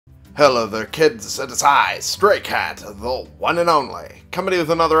Hello there, kids. It is I, Stray Cat, the one and only, coming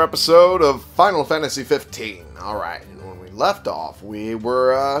with another episode of Final Fantasy 15. Alright, and when we left off, we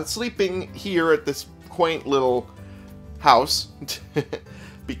were sleeping here at this quaint little house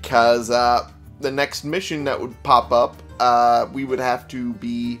because the next mission that would pop up, we would have to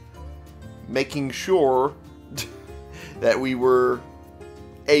be making sure that we were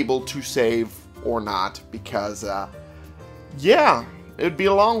able to save or not, because, yeah, it'd be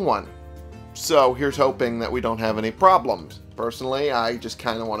a long one. So here's hoping that we don't have any problems. Personally, I just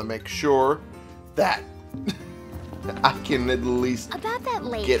kind of want to make sure that I can at least about that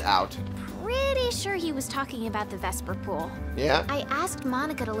lake, get out. Pretty sure he was talking about the Vesper Pool. Yeah? I asked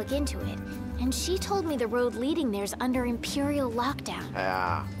Monica to look into it, and she told me the road leading there's under Imperial lockdown.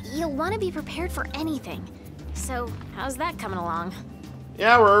 Yeah. You'll want to be prepared for anything. So, how's that coming along?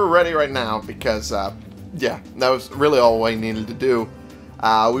 Yeah, we're ready right now because, yeah, that was really all we needed to do.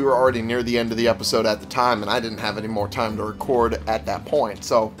 We were already near the end of the episode at the time, and I didn't have any more time to record at that point,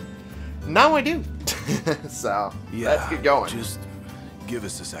 so now I do. So, yeah, let's get going. Just give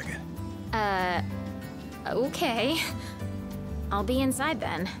us a second. Okay. I'll be inside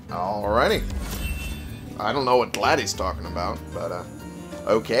then. Alrighty. I don't know what Gladio's talking about, but,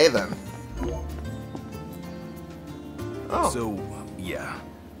 okay then. Oh. So, yeah,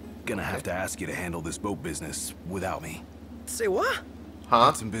 gonna have to ask you to handle this boat business without me. Say what? Huh?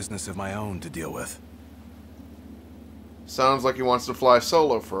 Got some business of my own to deal with. Sounds like he wants to fly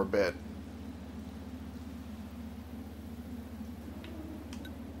solo for a bit.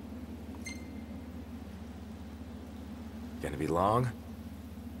 Gonna be long?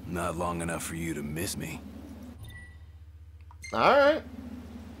 Not long enough for you to miss me. Alright.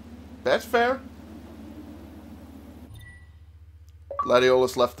 That's fair.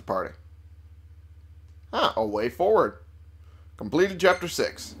 Gladiolus left the party. Ah, a way forward. Completed chapter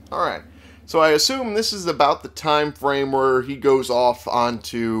 6. Alright. So I assume this is about the time frame where he goes off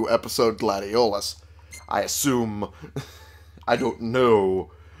onto episode Gladiolus. I assume. I don't know.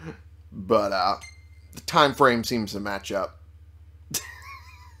 But, the time frame seems to match up.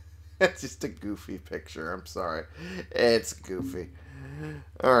 It's just a goofy picture. I'm sorry. It's goofy.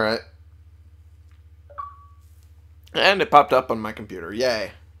 Alright. And it popped up on my computer.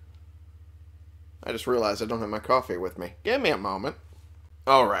 Yay. I just realized I don't have my coffee with me. Give me a moment.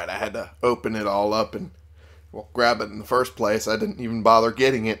 Alright, I had to open it all up and, well, grab it in the first place. I didn't even bother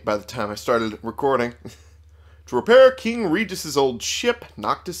getting it by the time I started recording. To repair King Regis's old ship,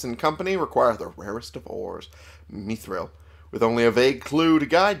 Noctis and company require the rarest of ores, mythril. With only a vague clue to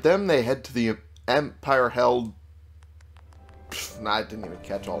guide them, they head to the Empire-held... I didn't even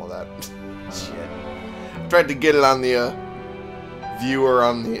catch all of that. Shit. Tried to get it on the viewer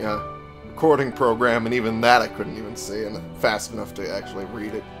on the recording program, and even that I couldn't even see, and fast enough to actually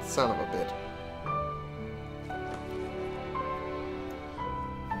read it. Son of a bitch.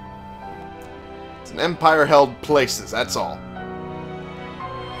 It's an Empire-held places, that's all.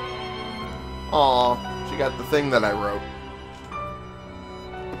 Aw, she got the thing that I wrote.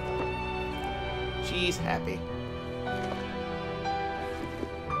 She's happy.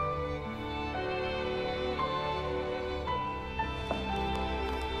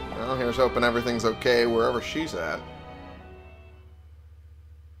 Well, here's hoping everything's okay wherever she's at.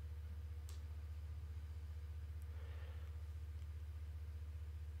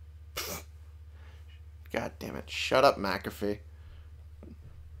 God damn it. Shut up, McAfee.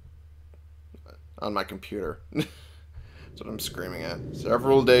 On my computer. That's what I'm screaming at.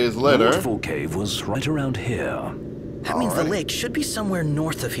 Several days later... The waterfall cave was right around here. That means the lake should be somewhere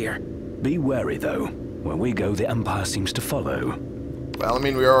north of here. Be wary, though. Where we go, the Empire seems to follow. Well, I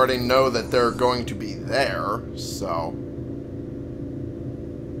mean, we already know that they're going to be there, so...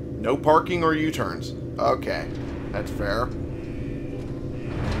 No parking or U-turns. Okay, that's fair.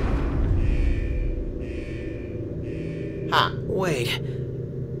 Ha! Wait.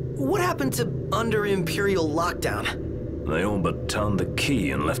 What happened to under Imperial lockdown? They all but turned the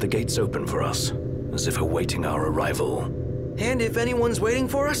key and left the gates open for us, as if awaiting our arrival. And if anyone's waiting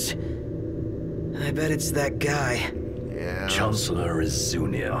for us, I bet it's that guy. Yeah. Chancellor is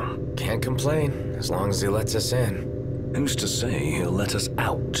Zunia. Can't complain, as long as he lets us in. Who's to say he'll let us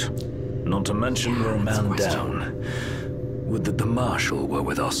out? Not to mention we're a man down. Would that the Marshal were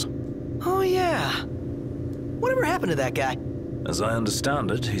with us. Oh yeah. Whatever happened to that guy? As I understand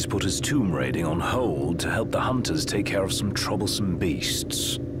it, he's put his tomb raiding on hold to help the hunters take care of some troublesome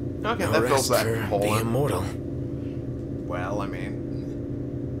beasts. Okay, No that fills rest that for hole the in. immortal. Well, I mean...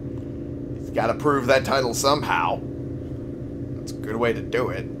 He's gotta prove that title somehow. That's a good way to do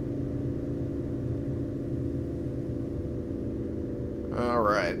it.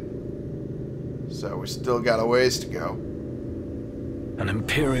 Alright. So we still got a ways to go. An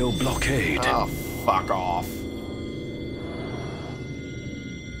Imperial blockade. Oh, fuck off.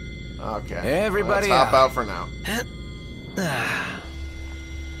 Okay. Everybody let's hop out. out for now.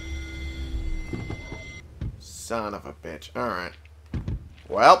 Son of a bitch. Alright.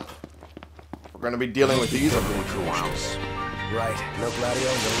 Well, we're going to be dealing with these for a while. Right. No Gladio,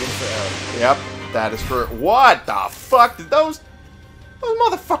 no room for error. Yep, that is for... What the fuck? Did those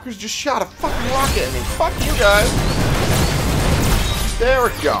motherfuckers just shot a fucking rocket at me. Fuck you guys. There we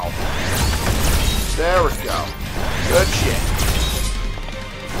go. There we go. Good shit.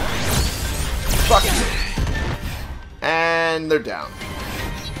 Fuck you. And they're down.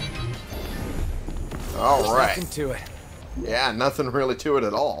 Alright. Nothing to it. Yeah, nothing really to it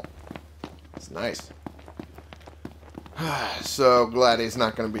at all. It's nice. So, Gladio's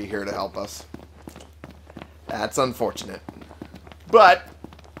not going to be here to help us. That's unfortunate. But,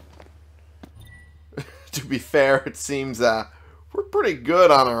 to be fair, it seems we're pretty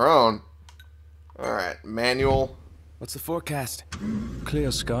good on our own. Alright, manual. What's the forecast? Clear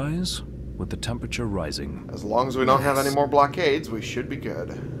skies, with the temperature rising. As long as we don't have any more blockades, we should be good.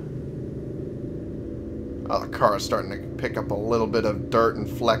 Oh, the car is starting to pick up a little bit of dirt and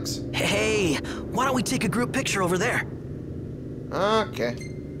flecks. Hey, why don't we take a group picture over there? Okay.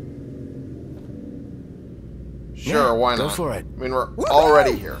 Sure, Yeah, why not? go for it. I mean, we're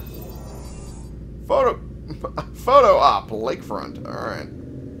already here. Photo op, lakefront. Alright.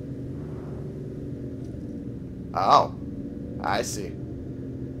 Oh. I see.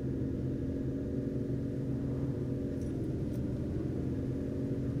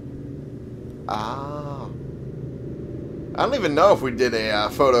 Ah. I don't even know if we did a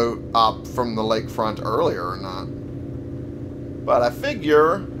photo op from the lakefront earlier or not. But I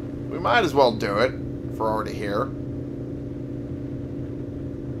figure we might as well do it if we're already here.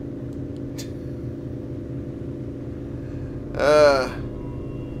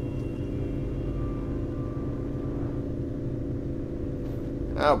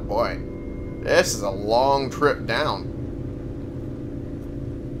 Oh boy. This is a long trip down.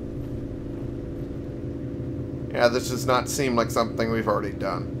 Yeah, this does not seem like something we've already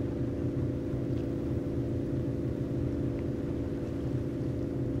done.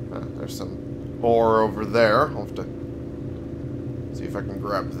 There's some ore over there. I'll have to see if I can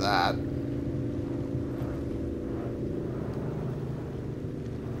grab that.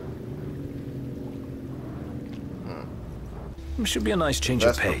 Should be a nice change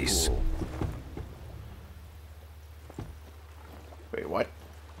of Vesper pace. pool. Wait, what?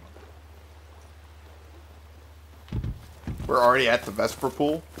 We're already at the Vesper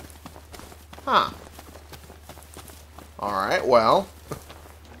pool? Huh. Alright, well.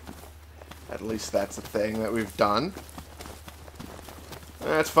 At least that's a thing that we've done.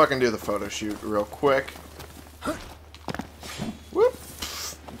 Let's fucking do the photo shoot real quick. Whoop.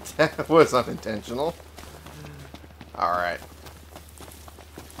 That was unintentional. Alright.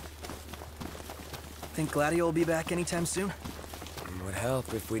 Think Gladio will be back anytime soon? It would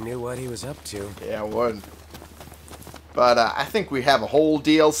help if we knew what he was up to. Yeah, it would. But I think we have a whole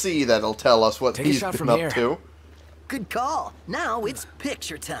DLC that'll tell us what Take a he's shot been from up here. to. Good call. Now it's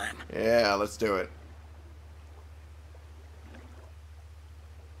picture time. Yeah, let's do it.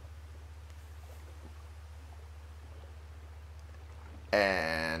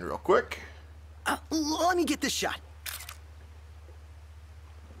 And real quick. Let me get this shot.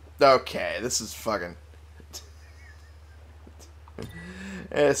 Okay, this is fucking...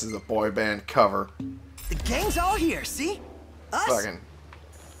 This is a boy band cover. The gang's all here, see? Us? Fucking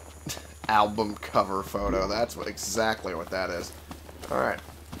album cover photo. That's what exactly what that is. Alright.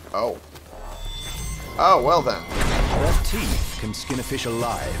 Oh. Oh, well then. Their teeth can skin a fish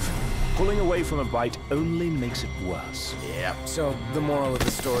alive. Pulling away from a bite only makes it worse. Yep. So, the moral of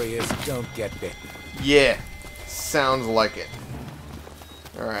the story is don't get bitten. Yeah. Sounds like it.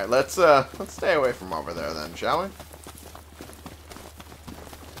 Alright, let's stay away from over there then, shall we?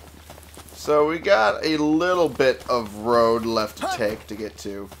 So we got a little bit of road left to take to get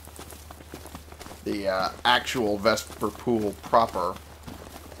to the actual Vesper pool proper.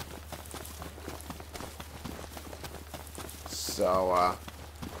 So,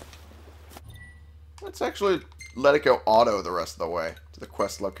 let's actually let it go auto the rest of the way to the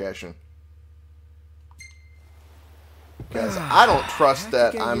quest location. Because I don't trust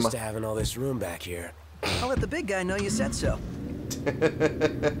that I'm I'm... used to having all this room back here. I'll let the big guy know you said so.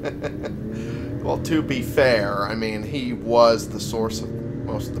 Well, to be fair, I mean, he was the source of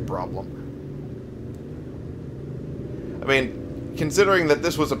most of the problem. I mean, considering that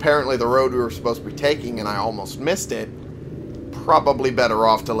this was apparently the road we were supposed to be taking and I almost missed it, probably better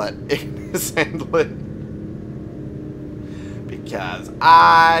off to let mishandle it. Because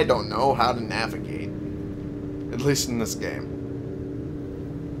I don't know how to navigate. At least in this game.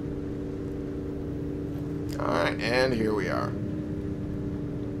 Alright, and here we are.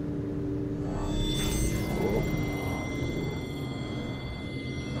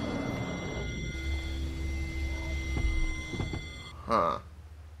 Huh.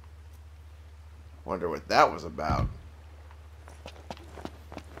 Wonder what that was about.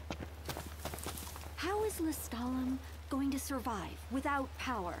 How is Lestalem going to survive without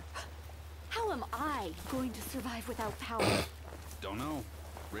power? How am I going to survive without power? Don't know.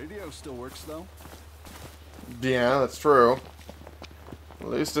 Radio still works, though. Yeah, that's true. At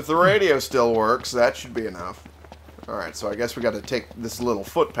least if the radio still works, that should be enough. Alright, so I guess we got to take this little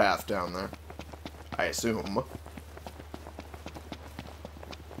footpath down there. I assume.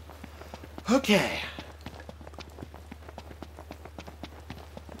 Okay.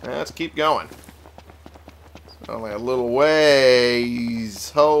 Let's keep going. Only a little ways.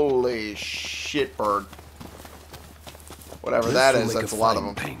 Holy shit, bird. Whatever that is, that's a lot of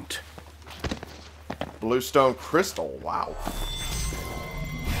them. Paint. Bluestone crystal. Wow.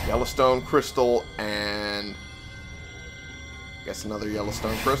 Yellowstone crystal and... I guess another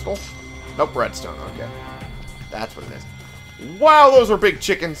Yellowstone crystal? Nope, redstone. Okay. That's what it is. Wow, those are big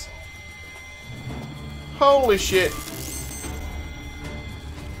chickens. Holy shit.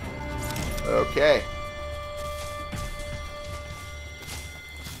 Okay.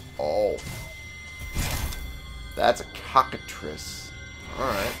 Oh. That's a cockatrice.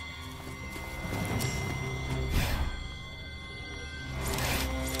 Alright.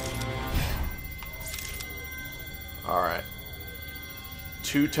 Alright.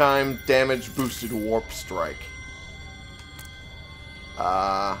 2-time damage boosted warp strike.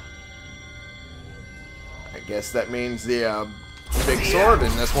 I guess that means the big sword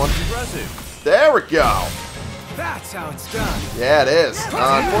in this one. There we go. That's how it's done. Yeah, it is.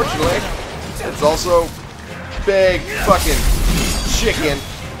 Unfortunately, it's also big fucking chicken.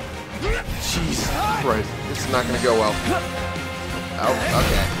 Jesus Christ. This is not going to go well. Oh,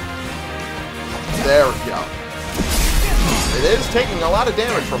 okay. There we go. It is taking a lot of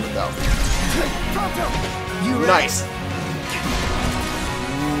damage from it, though. Nice.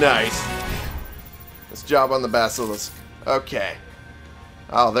 Nice. Nice job on the basilisk. Okay.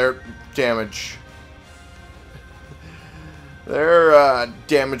 Oh, their damage. Their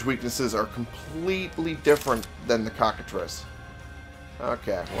damage weaknesses are completely different than the cockatrice.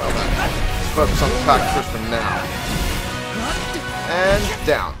 Okay, well then. Let's focus on the cockatrice for now. And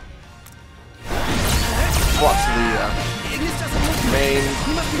down. Plus the main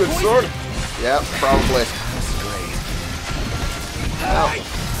good sword. Yep, probably. Well,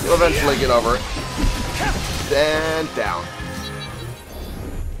 you'll eventually get over it. And down.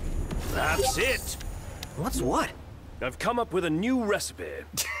 That's it. What's what? I've come up with a new recipe.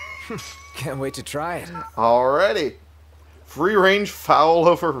 Can't wait to try it. Alrighty. Free range fowl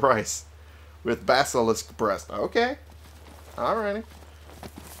over rice with basilisk breast. Okay. Alrighty.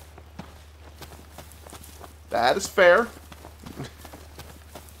 That is fair.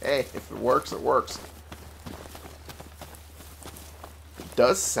 Hey, if it works, it works. It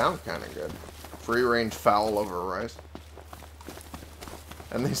does sound kind of good. Free range fowl over rice.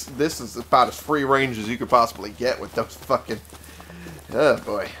 And this is about as free range as you could possibly get with those fucking... Oh,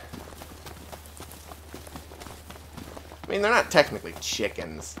 boy. I mean, they're not technically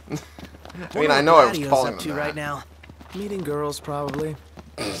chickens. I mean, I know I was calling them that. right now? Meeting girls, probably.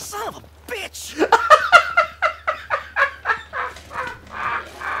 Son of a bitch!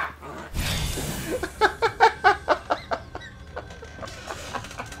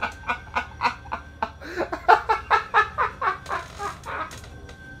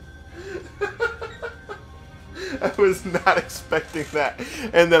 I was not expecting that.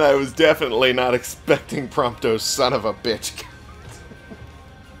 And then I was definitely not expecting Prompto's son of a bitch.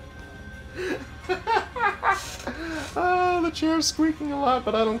 Oh, the chair's squeaking a lot,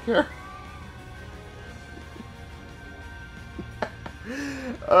 but I don't care.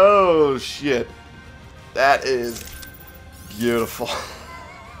 Oh, shit. That is beautiful.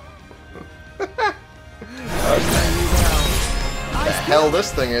 Okay. What the hell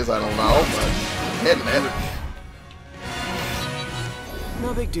this thing is, I don't know, but hitting it.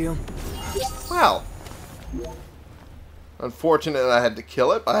 No big deal. Well, unfortunate I had to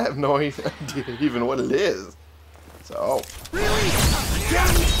kill it. I have no idea even what it is. So,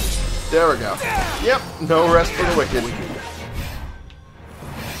 there we go. Yep, no rest for the wicked.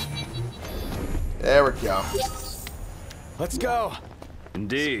 There we go. Let's go.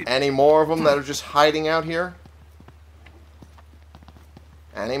 Indeed. Any more of them that are just hiding out here?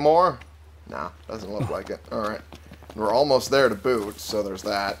 Any more? No, doesn't look like it. Alright. We're almost there to boot, so there's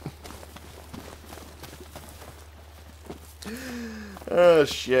that. Oh,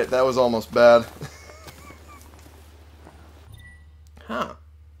 shit. That was almost bad. Huh.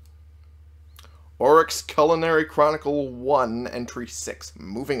 Oryx Culinary Chronicle 1, Entry 6.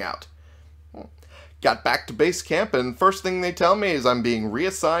 Moving out. Got back to base camp, and first thing they tell me is I'm being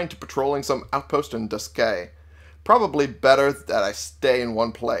reassigned to patrolling some outpost in Duskay. Probably better that I stay in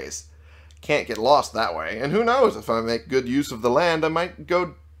one place. Can't get lost that way, and who knows, if I make good use of the land, I might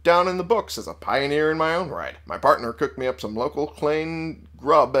go down in the books as a pioneer in my own right. My partner cooked me up some local plain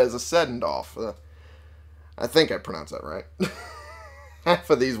grub as a send-off. I think I pronounced that right.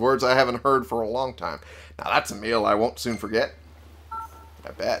 Half of these words I haven't heard for a long time. Now that's a meal I won't soon forget. I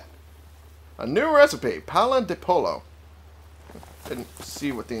bet. A new recipe, pala de pollo. Didn't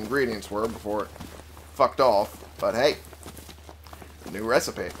see what the ingredients were before it fucked off, but hey, a new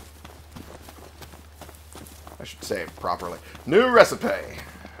recipe. I should say it properly. New recipe.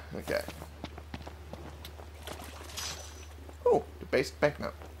 Okay. Oh, debased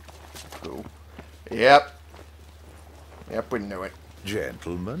banknote. Cool. Yep. Yep, we knew it.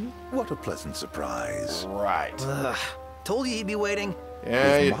 Gentlemen, what a pleasant surprise. Right. Told you he'd be waiting.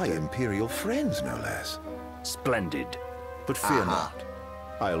 Yeah, With you my did. Imperial friends, no less. Splendid. But fear not.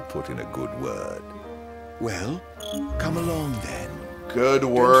 I'll put in a good word. Well, come along then. Good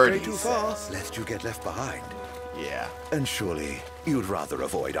word, Don't stray he too far, says. lest you get left behind. Yeah. And surely you'd rather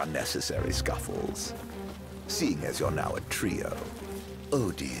avoid unnecessary scuffles. Seeing as you're now a trio.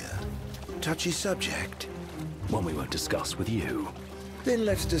 Oh dear. Touchy subject. One we won't discuss with you. Then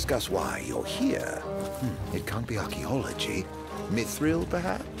let's discuss why you're here. It can't be archaeology. Mythril,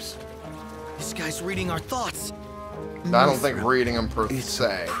 perhaps? This guy's reading our thoughts. I don't think reading them per It's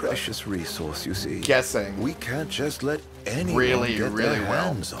se. a precious resource, you see. Guessing. We can't just let anyone Really, get really their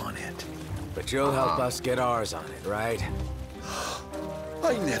well. hands on it. But you'll help us get ours on it, right?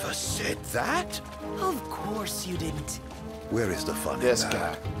 I never said that. Of course you didn't. Where is the fun This in guy.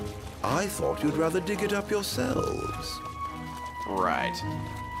 that? I thought you'd rather dig it up yourselves. Right.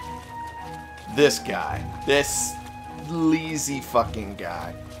 This guy. This sleazy fucking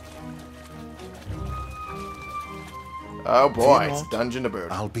guy. Oh boy, Fear it's not. dungeon to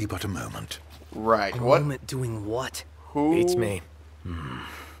boot. I'll be but a moment. Right. A What? moment doing what? Who? Beats me.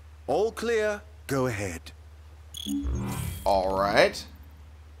 All clear. Go ahead. All right.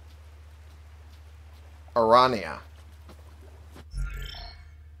 Arania.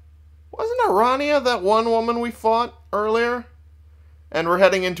 Wasn't Arania that one woman we fought earlier? And we're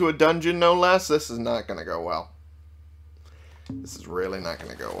heading into a dungeon, no less. This is not going to go well. This is really not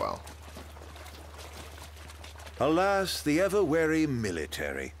going to go well. Alas, the ever-wary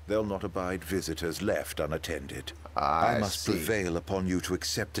military. They'll not abide visitors left unattended. I must see. prevail upon you to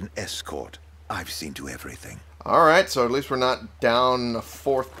accept an escort. I've seen to everything. Alright, so at least we're not down a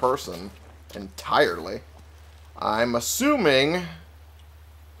fourth person entirely. I'm assuming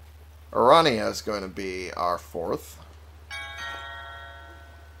Arania is going to be our fourth.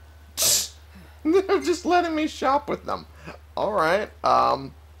 They're just letting me shop with them. Alright,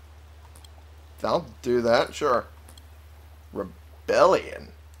 I'll do that, sure. Rebellion.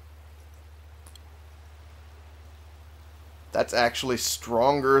 That's actually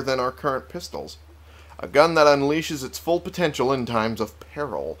stronger than our current pistols. A gun that unleashes its full potential in times of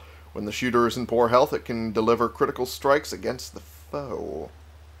peril. When the shooter is in poor health, it can deliver critical strikes against the foe.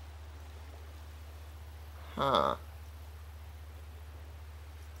 Huh.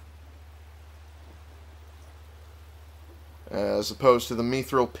 As opposed to the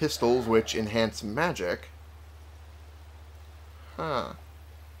mythril pistols, which enhance magic. Huh.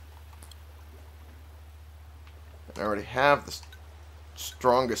 I already have the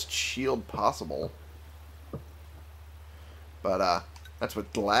strongest shield possible. But, that's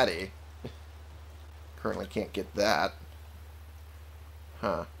with Gladio. Currently can't get that.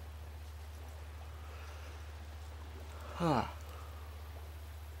 Huh. Huh.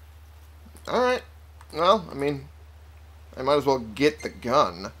 Alright. Well, I mean, I might as well get the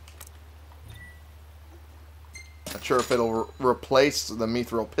gun. Not sure if it'll replace the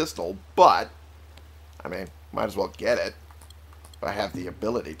mithril pistol, but, I mean, might as well get it. If I have the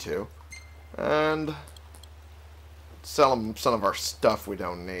ability to. And sell them some of our stuff we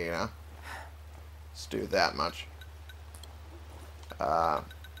don't need, huh? Let's do that much.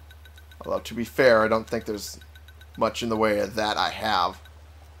 Although, to be fair, I don't think there's much in the way of that I have.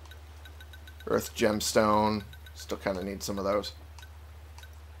 Earth Gemstone. Still kind of need some of those.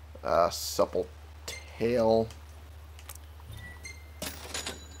 Supple Tail.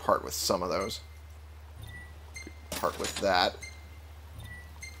 Part with some of those. Part with that.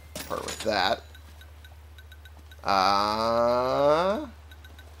 Part with that.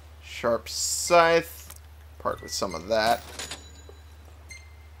 Sharp scythe. Part with some of that.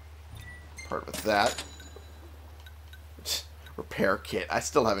 Part with that. Repair kit. I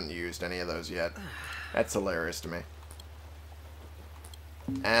still haven't used any of those yet. That's hilarious to me.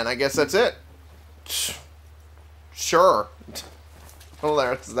 And I guess that's it. Sure. Well,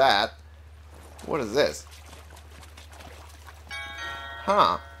 there's that. What is this?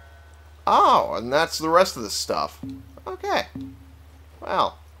 Huh. Oh, and that's the rest of the stuff. Okay.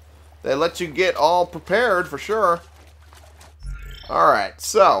 Well, they let you get all prepared for sure. Alright,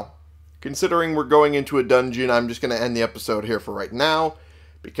 so, considering we're going into a dungeon, I'm just going to end the episode here for right now,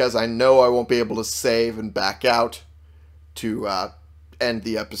 because I know I won't be able to save and back out to end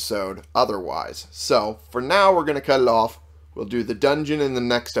the episode otherwise. So, for now, we're going to cut it off. We'll do the dungeon in the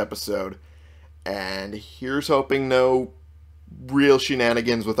next episode, and here's hoping no real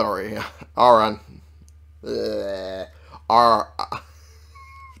shenanigans with Aran.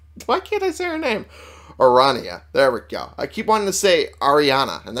 Why can't I say her name? Arania. There we go. I keep wanting to say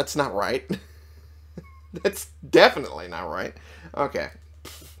Ariana, and that's not right. That's definitely not right. Okay.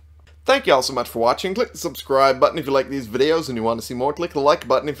 Thank you all so much for watching. Click the subscribe button if you like these videos and you want to see more. Click the like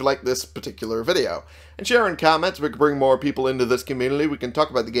button if you like this particular video. And share in comments. We can bring more people into this community. We can talk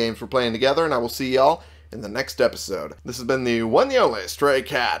about the games we're playing together, and I will see y'all in the next episode. This has been the one and only Stray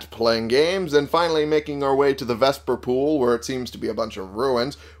Cat, playing games and finally making our way to the Vesper Pool, where it seems to be a bunch of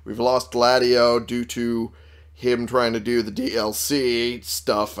ruins. We've lost Gladio due to him trying to do the DLC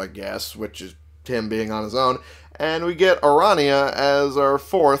stuff, I guess, which is him being on his own. And we get Arania as our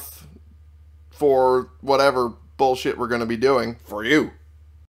fourth for whatever bullshit we're going to be doing for you.